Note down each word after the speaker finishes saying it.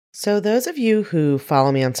So, those of you who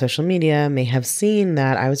follow me on social media may have seen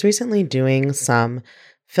that I was recently doing some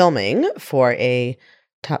filming for a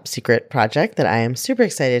top secret project that I am super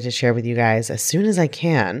excited to share with you guys as soon as I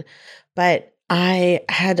can. But I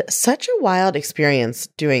had such a wild experience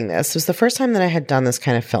doing this. It was the first time that I had done this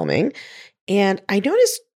kind of filming. And I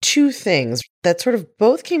noticed two things that sort of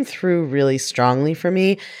both came through really strongly for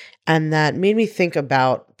me and that made me think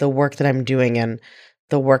about the work that I'm doing and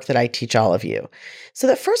the work that I teach all of you. So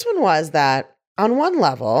the first one was that on one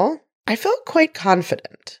level, I felt quite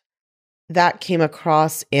confident. That came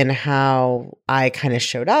across in how I kind of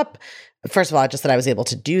showed up. First of all, just that I was able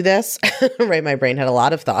to do this, right? My brain had a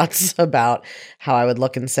lot of thoughts about how I would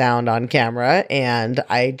look and sound on camera, and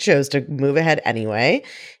I chose to move ahead anyway.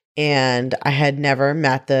 And I had never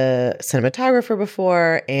met the cinematographer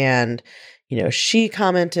before, and she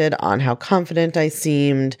commented on how confident I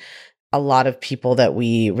seemed. A lot of people that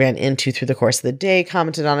we ran into through the course of the day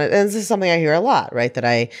commented on it. And this is something I hear a lot, right? That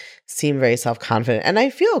I seem very self-confident, and I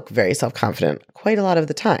feel very self-confident quite a lot of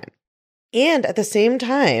the time. And at the same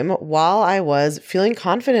time, while I was feeling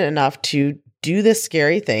confident enough to do this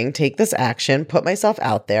scary thing, take this action, put myself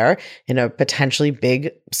out there in a potentially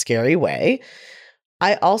big, scary way,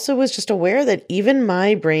 I also was just aware that even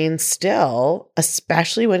my brain still,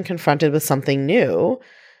 especially when confronted with something new,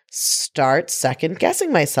 starts second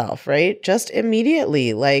guessing myself, right? Just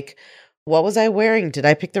immediately. Like, what was I wearing? Did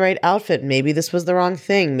I pick the right outfit? Maybe this was the wrong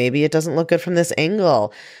thing. Maybe it doesn't look good from this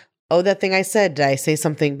angle. Oh, that thing I said, did I say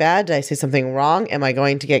something bad? Did I say something wrong? Am I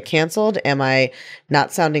going to get canceled? Am I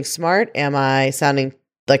not sounding smart? Am I sounding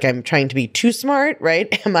like I'm trying to be too smart,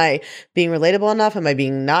 right? Am I being relatable enough? Am I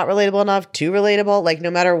being not relatable enough? Too relatable? Like,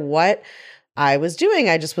 no matter what I was doing,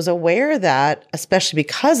 I just was aware that, especially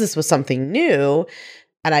because this was something new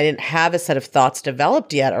and I didn't have a set of thoughts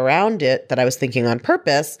developed yet around it that I was thinking on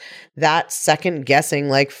purpose, that second guessing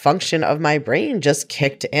like function of my brain just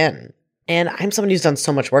kicked in. And I'm someone who's done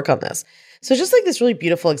so much work on this. So just like this really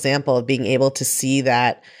beautiful example of being able to see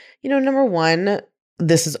that, number one,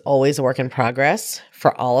 this is always a work in progress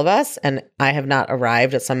for all of us. And I have not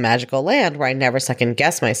arrived at some magical land where I never second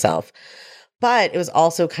guess myself. But it was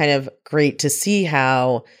also kind of great to see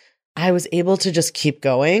how I was able to just keep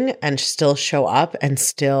going and still show up and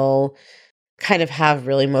still kind of have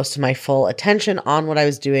really most of my full attention on what I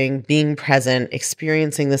was doing, being present,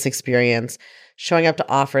 experiencing this experience, showing up to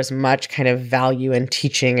offer as much kind of value and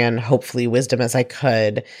teaching and hopefully wisdom as I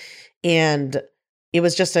could. And it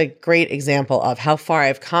was just a great example of how far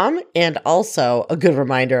I've come and also a good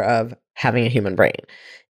reminder of having a human brain.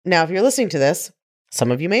 Now, if you're listening to this, some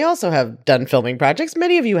of you may also have done filming projects.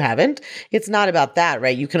 Many of you haven't. It's not about that,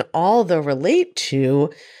 right? You can all, though, relate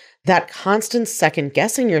to that constant second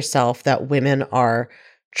guessing yourself that women are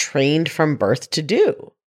trained from birth to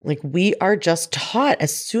do. Like, we are just taught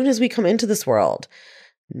as soon as we come into this world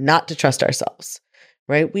not to trust ourselves,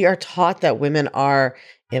 right? We are taught that women are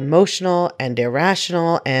emotional and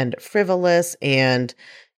irrational and frivolous and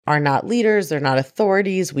are not leaders. They're not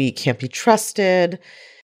authorities. We can't be trusted.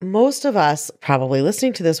 Most of us probably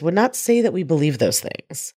listening to this would not say that we believe those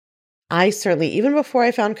things. I certainly, even before I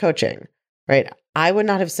found coaching, right, I would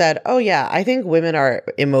not have said, oh yeah, I think women are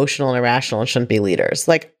emotional and irrational and shouldn't be leaders.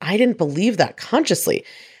 Like, I didn't believe that consciously.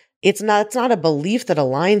 It's not a belief that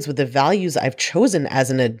aligns with the values I've chosen as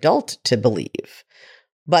an adult to believe.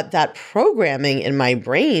 But that programming in my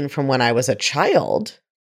brain from when I was a child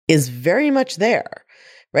is very much there.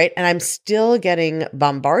 Right. And I'm still getting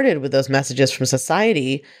bombarded with those messages from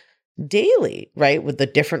society daily, right? With the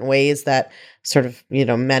different ways that sort of,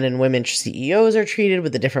 men and women CEOs are treated,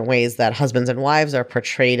 with the different ways that husbands and wives are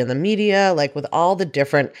portrayed in the media, like with all the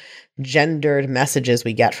different gendered messages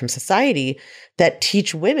we get from society that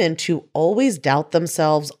teach women to always doubt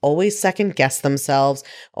themselves, always second guess themselves,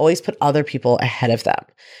 always put other people ahead of them.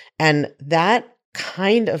 And that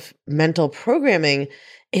kind of mental programming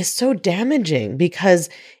is so damaging because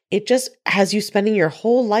it just has you spending your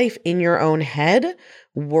whole life in your own head,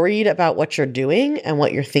 worried about what you're doing and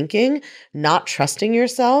what you're thinking, not trusting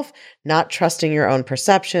yourself, not trusting your own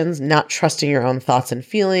perceptions, not trusting your own thoughts and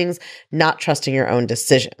feelings, not trusting your own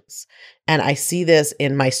decisions. And I see this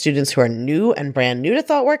in my students who are new and brand new to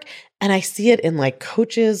thought work. And I see it in like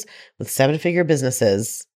coaches with 7-figure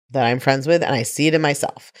businesses that I'm friends with. And I see it in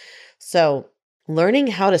myself. So learning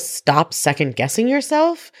how to stop second guessing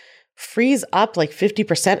yourself frees up like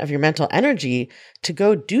 50% of your mental energy to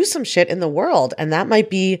go do some shit in the world. And that might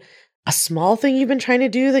be a small thing you've been trying to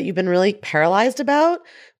do that you've been really paralyzed about,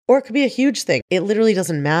 or it could be a huge thing. It literally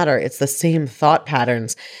doesn't matter. It's the same thought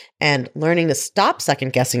patterns. And learning to stop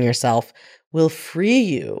second guessing yourself will free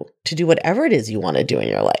you to do whatever it is you want to do in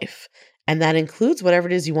your life. And that includes whatever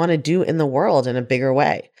it is you want to do in the world in a bigger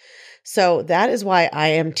way. So that is why I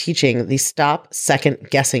am teaching the Stop Second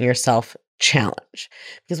Guessing Yourself challenge.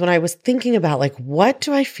 Because when I was thinking about like, what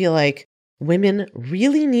do I feel like women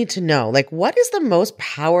really need to know? Like, what is the most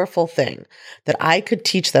powerful thing that I could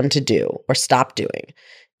teach them to do or stop doing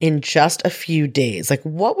in just a few days? Like,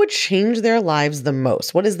 what would change their lives the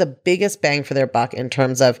most? What is the biggest bang for their buck in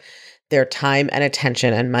terms of their time and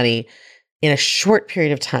attention and money in a short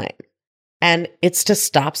period of time? And it's to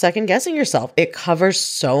stop second guessing yourself. It covers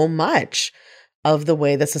so much of the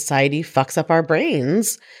way that society fucks up our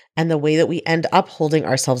brains and the way that we end up holding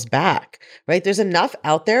ourselves back, right? There's enough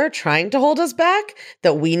out there trying to hold us back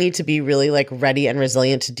that we need to be really like ready and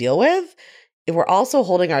resilient to deal with. If we're also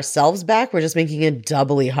holding ourselves back, we're just making it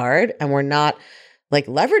doubly hard, and we're not like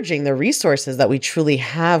leveraging the resources that we truly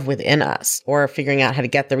have within us or figuring out how to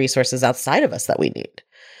get the resources outside of us that we need.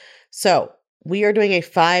 So we are doing a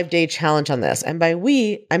 5-day challenge on this. And by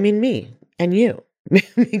we, I mean me and you,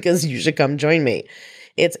 because you should come join me.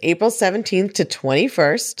 It's April 17th to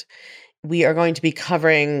 21st. We are going to be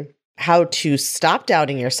covering how to stop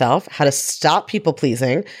doubting yourself, how to stop people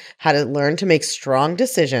pleasing, how to learn to make strong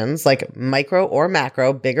decisions like micro or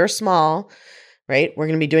macro, big or small, right? We're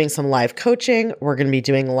going to be doing some live coaching. We're going to be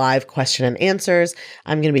doing live question and answers.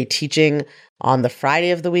 I'm going to be teaching on the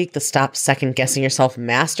Friday of the week, the Stop Second Guessing Yourself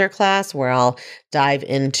Masterclass, where I'll dive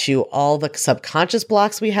into all the subconscious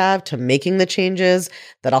blocks we have to making the changes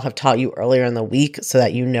that I'll have taught you earlier in the week so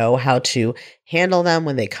that you know how to handle them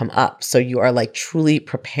when they come up. So you are like truly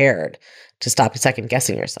prepared to stop second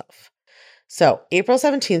guessing yourself. So April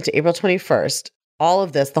 17th to April 21st, all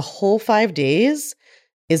of this, the whole 5 days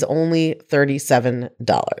is only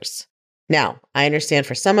 $37. Now, I understand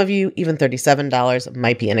for some of you, even $37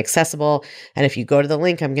 might be inaccessible. And if you go to the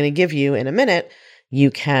link I'm going to give you in a minute,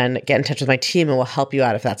 you can get in touch with my team and we'll help you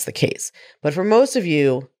out if that's the case. But for most of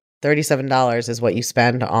you, $37 is what you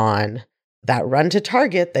spend on that run to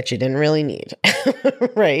Target that you didn't really need,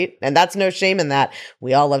 right? And that's no shame in that.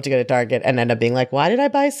 We all love to go to Target and end up being like, why did I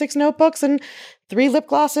buy 6 notebooks and 3 lip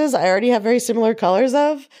glosses I already have very similar colors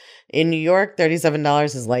of? In New York,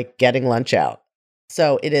 $37 is like getting lunch out.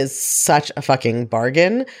 So it is such a fucking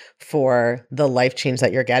bargain for the life change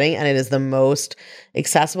that you're getting. And it is the most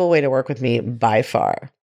accessible way to work with me by far.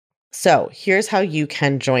 So here's how you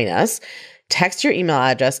can join us. Text your email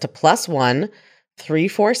address to +1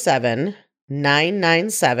 347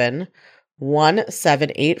 997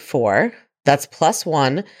 1784. That's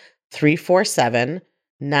 +1 347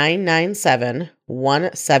 997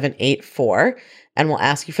 1784. And we'll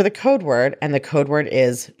ask you for the code word, and the code word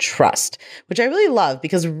is trust, which I really love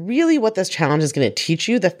because really what this challenge is going to teach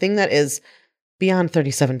you, the thing that is beyond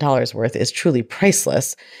 $37 worth is truly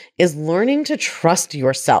priceless, is learning to trust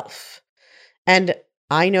yourself. And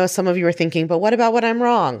I know some of you are thinking, but what about when I'm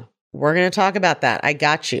wrong? We're going to talk about that. I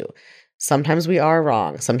got you. Sometimes we are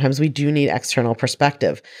wrong. Sometimes we do need external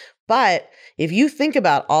perspective. But if you think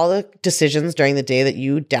about all the decisions during the day that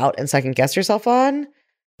you doubt and second guess yourself on,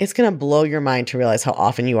 it's going to blow your mind to realize how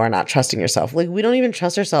often you are not trusting yourself. Like, we don't even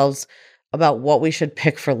trust ourselves about what we should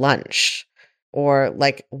pick for lunch, or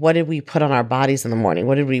like, what did we put on our bodies in the morning?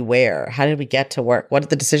 What did we wear? How did we get to work? What are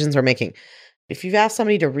the decisions we're making? If you've asked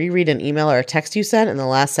somebody to reread an email or a text you sent in the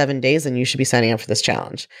last 7 days, then you should be signing up for this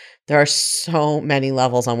challenge. There are so many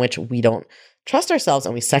levels on which we don't trust ourselves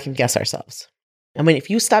and we second guess ourselves. I mean, if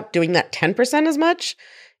you stop doing that 10% as much,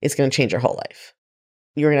 it's going to change your whole life.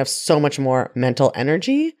 You're going to have so much more mental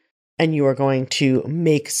energy, and you are going to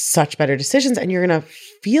make such better decisions, and you're going to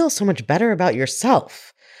feel so much better about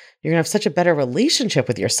yourself. You're going to have such a better relationship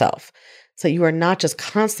with yourself, so you are not just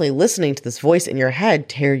constantly listening to this voice in your head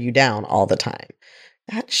tear you down all the time.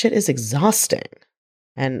 That shit is exhausting,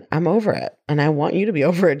 and I'm over it, and I want you to be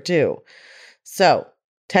over it too. So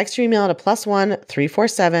text your email to +1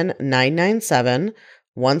 347 997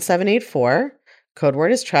 1784. Code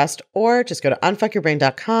word is trust, or just go to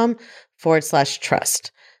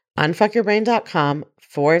unfuckyourbrain.com/trust.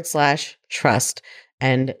 Unfuckyourbrain.com/trust,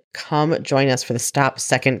 and come join us for the Stop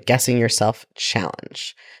Second Guessing Yourself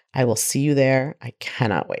challenge. I will see you there. I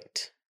cannot wait.